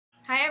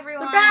Hi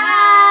everyone!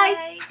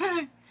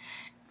 Surprise!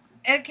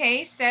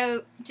 Okay,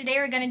 so today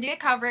we're gonna do a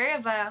cover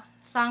of a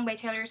song by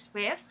Taylor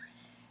Swift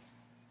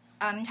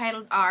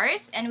entitled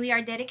Ours, and we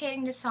are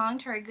dedicating the song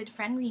to our good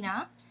friend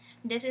Rena.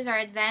 This is our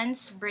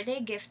advance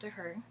birthday gift to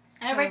her.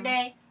 Happy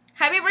birthday!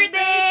 Happy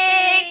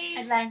birthday!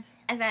 Advance.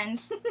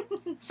 Advance.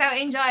 So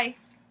enjoy!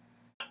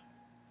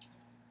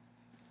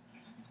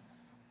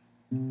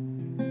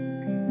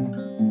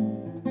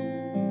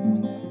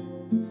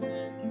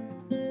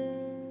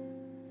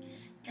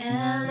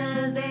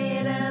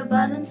 Elevator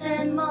buttons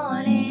and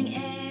morning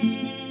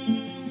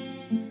air.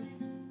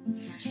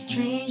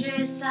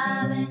 Stranger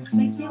silence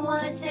makes me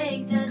wanna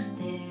take the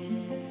stairs.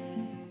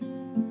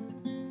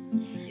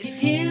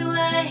 If you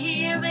were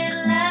here,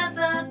 we'd laugh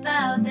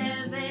about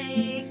their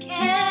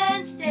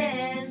vacant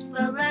stares.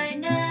 But right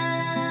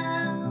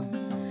now,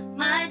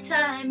 my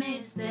time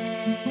is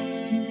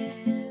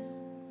theirs.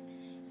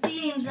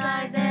 Seems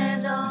like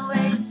there's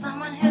always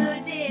someone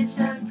who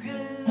disapproves.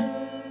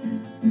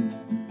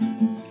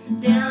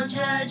 They'll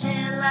judge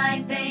it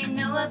like they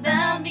know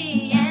about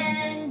me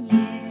and you.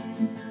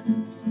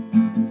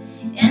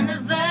 And the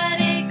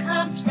verdict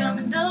comes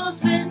from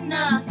those with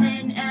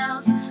nothing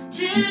else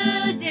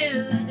to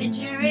do. The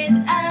jury's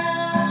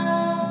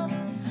out,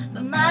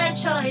 but my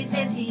choice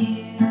is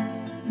you.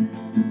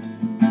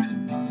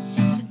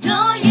 So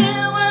don't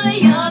you worry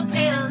your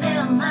pretty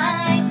little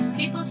mind.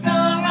 People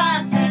throw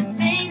rocks at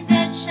things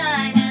that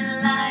shine,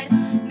 and life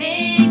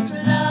makes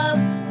love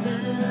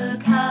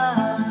look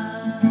hard.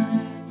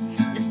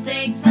 The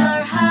stakes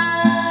are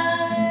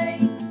high,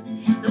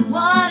 the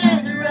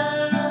water's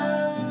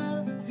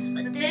rough,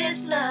 but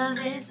this love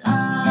is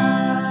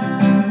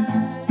ours.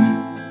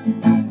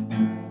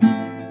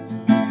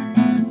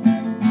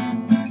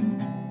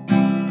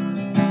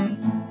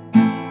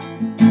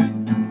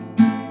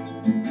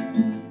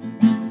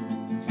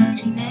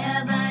 You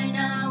never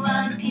know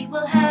what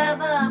people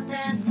have up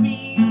their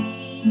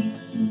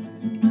sleeves.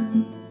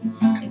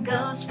 A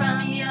ghost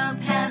from your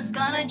past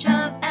gonna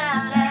jump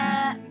out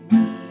at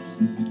me,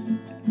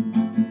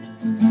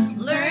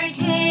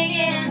 lurking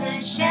in the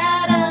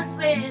shadows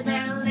with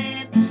their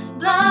lip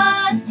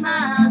blood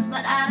smiles.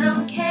 But I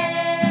don't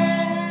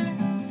care,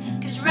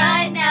 'cause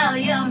right now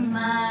you're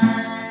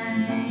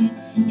mine.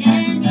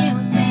 And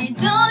you'll say,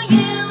 don't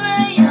you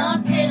worry your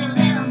pretty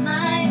little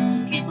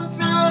mind. People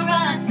throw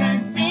rocks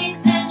at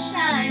things that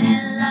shine,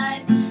 and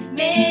life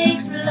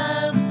makes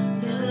love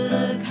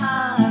look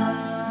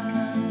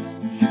hard.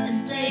 The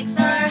stakes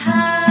are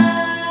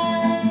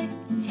high,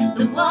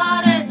 the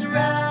water's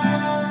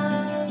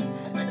rough,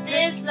 but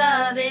this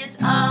love is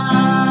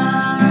ours.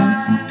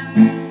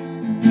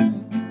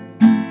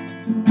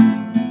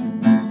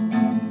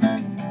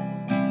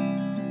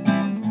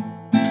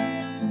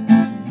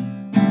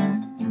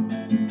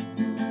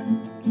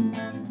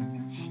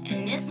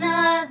 And it's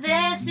not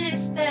theirs to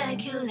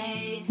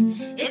speculate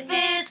if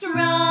it's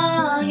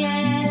wrong,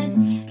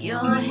 and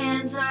your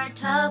hands are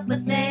tough,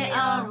 but they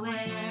are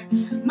where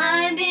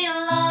mine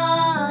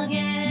belong.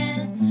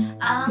 And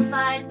I'll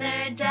fight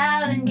their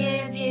doubt and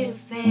give you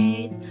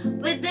faith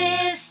with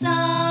this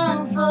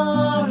song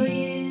for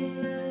you.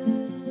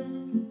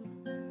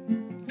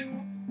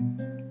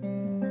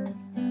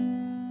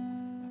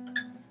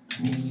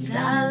 'Cause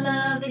I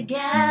love the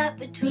gap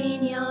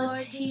between your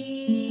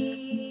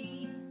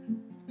teeth,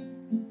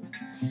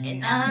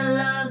 and I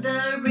love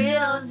the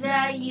riddles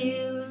that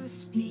you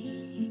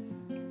speak.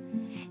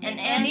 And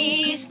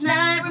any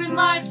snide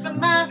remarks from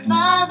my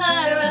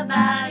father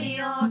about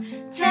your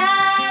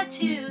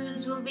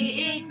tattoos will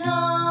be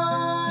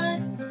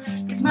ignored,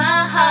 'cause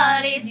my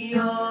heart is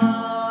yours.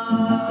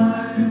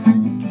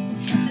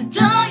 So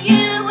don't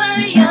you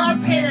worry your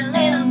pretty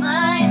little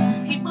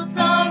mind. People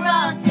throw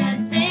rocks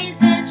at things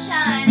that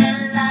shine,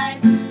 and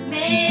life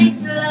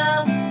makes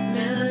love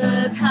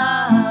look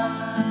hard.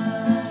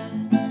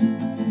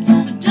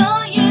 So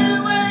don't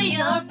you worry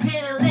your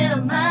pretty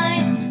little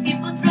mind.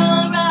 People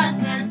throw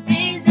rocks at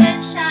things that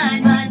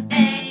shine, but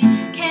they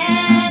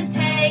can't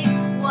take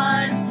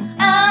what's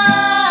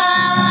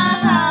ours.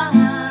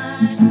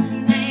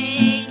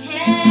 They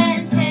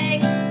can't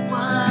take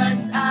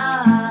what's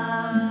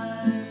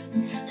ours.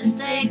 The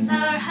stakes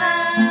are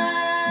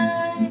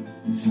high,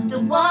 the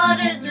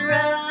water's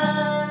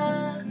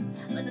rough,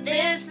 but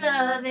this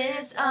love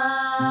is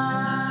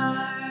ours.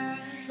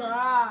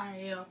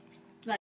 Fire.